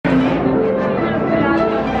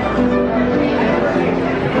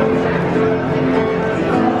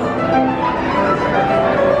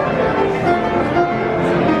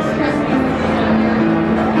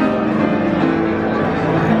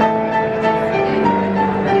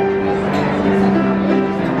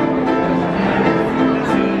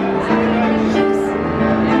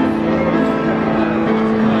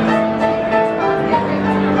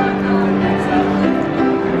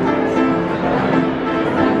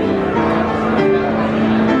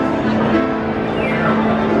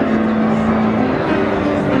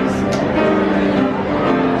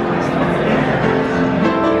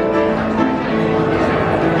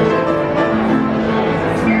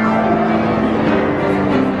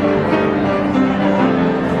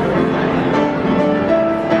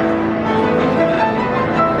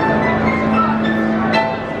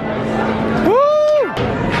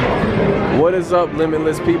up,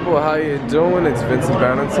 Limitless people? How you doing? It's Vincent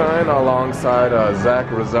Valentine alongside Zach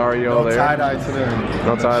Rosario there. No tie-dye today.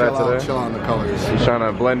 No tie-dye today? Chill on the colors. You trying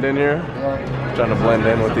to blend in here? Trying to blend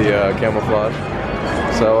in with the camouflage.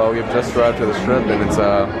 So we've just arrived to the strip and it's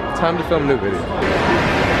time to film a new video.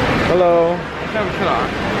 Hello.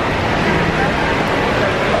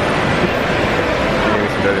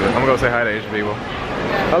 I'm gonna go say hi to Asian people.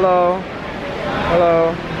 Hello.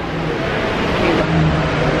 Hello.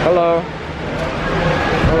 Hello.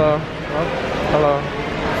 Hello. Hello.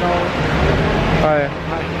 Hi.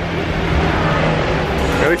 Hi.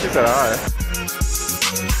 At least you said hi.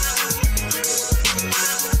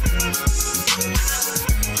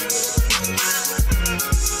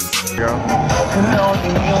 Go.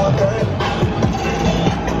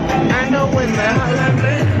 I know when the hell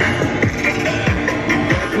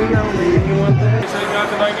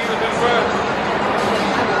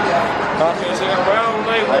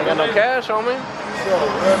I ain't got no cash on me.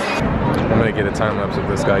 I'm gonna get a time lapse of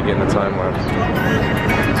this guy getting a time lapse.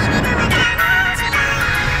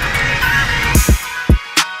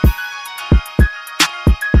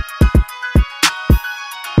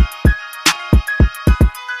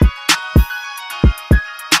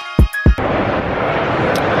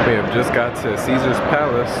 We have just got to Caesar's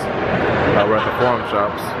Palace. We're at the Forum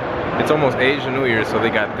Shops. It's almost Asian New Year, so they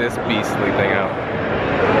got this beastly thing out.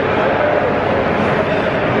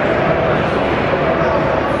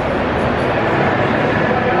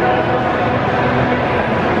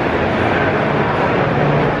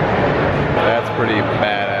 Pretty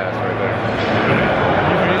badass right there.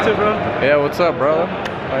 YouTube, bro? Yeah, what's up, bro?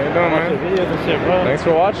 How you doing, man? Videos and shit, bro. Thanks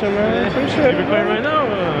for watching, man. Appreciate it. You recording right now?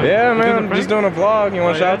 Yeah, man. I'm just doing a vlog. You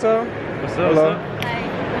want a shout out? What's up? Hello. What's up? Hi.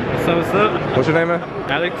 What's up? What's up? What's your name, man?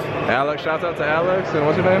 Alex. Alex. Shout out to Alex. And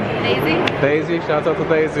what's your name? Daisy. Daisy. Shout out to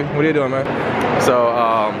Daisy. What are you doing, man? So,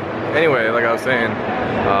 anyway, like I was saying,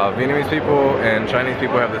 Vietnamese people and Chinese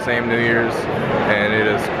people have the same New Year's, and it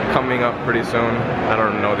is coming up pretty soon. I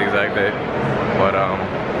don't know the exact date, but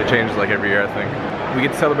it changes like every year, I think. We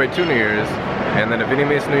get to celebrate 2 New Year's, and then the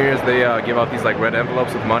Vietnamese New Year's, they give out these like red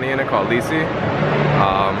envelopes with money in it called lì xì.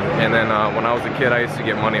 And then when I was a kid, I used to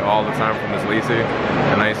get money all the time from this lì xì,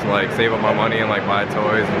 and I used to like save up my money and like buy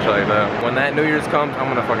toys and shit like that. When that New Year's comes, I'm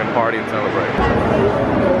gonna fucking party and celebrate.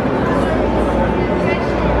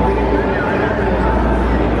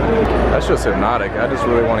 That's just hypnotic. I just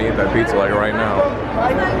really want to eat that pizza like right now.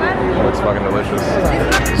 It looks fucking delicious.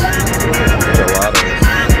 There's a lot of it.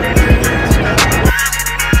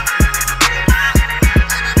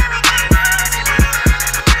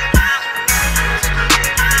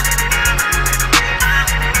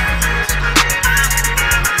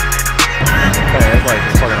 Man, it's like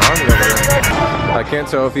this fucking army over there. I can't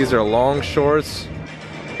tell if these are long shorts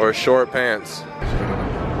or short pants.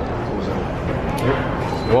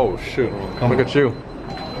 Whoa, shoot. Look at you.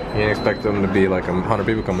 You didn't expect them to be like 100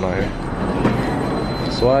 people coming out here.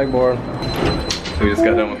 Swag board. We just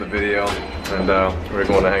got done with the video, and we're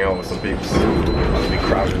going to hang out with some peeps. It's about to be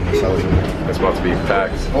crowded in this elevator. It's about to be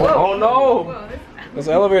packed. Oh no! Whoa. This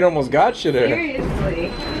elevator almost got you there.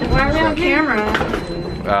 Seriously? Why are we on camera?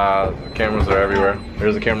 Cameras are everywhere.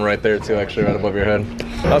 There's a camera right there too, actually, right above your head.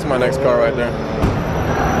 That's my next car right there.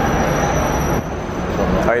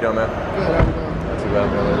 How you doing, man?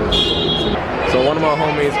 So one of my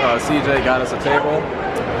homies, CJ, got us a table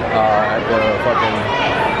at the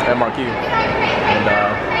fucking Marquee, and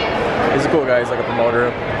he's a cool guy. He's like a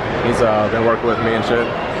promoter. He's been working with me and shit.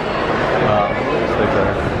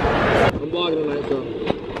 I'm vlogging tonight, so.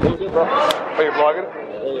 Are you vlogging?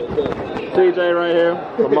 CJ right here,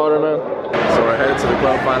 promoter, man. So we're headed to the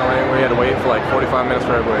club finally. We had to wait for like 45 minutes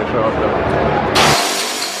for everybody to show up though.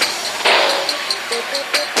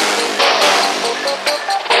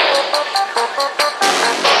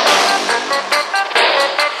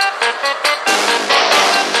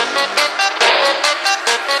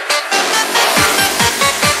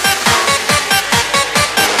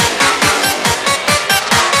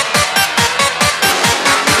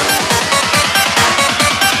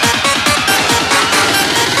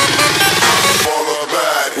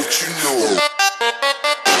 What you know?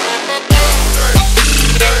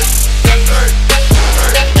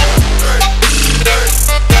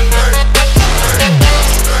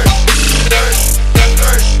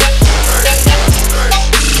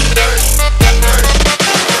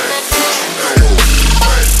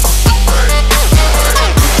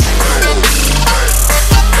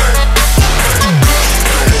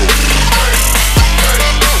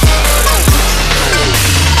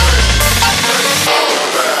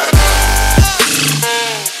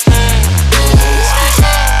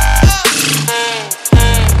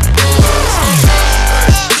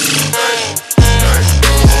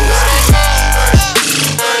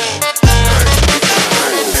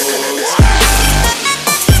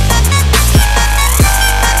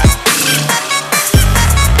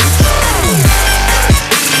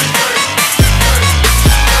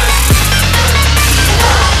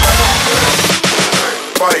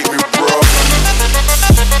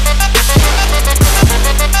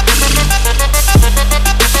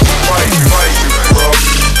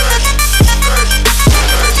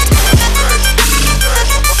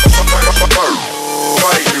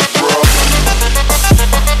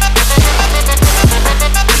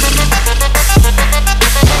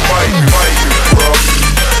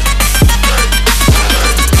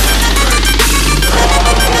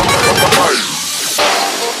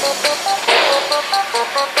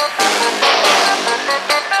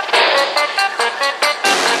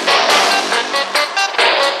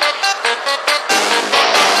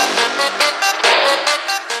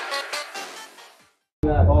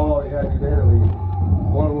 Oh, yeah, you literally.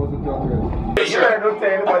 One of them was a joker. You better don't tell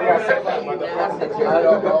anybody I said that. I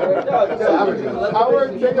don't know. I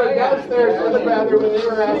worked chicken downstairs in the bathroom and they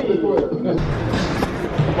were asking the toilet.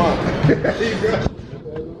 Come on.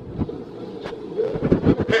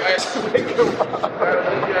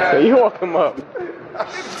 You walk him up. I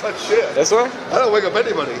didn't touch shit. This one? I don't wake up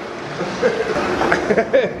anybody.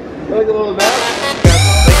 Like a little nap.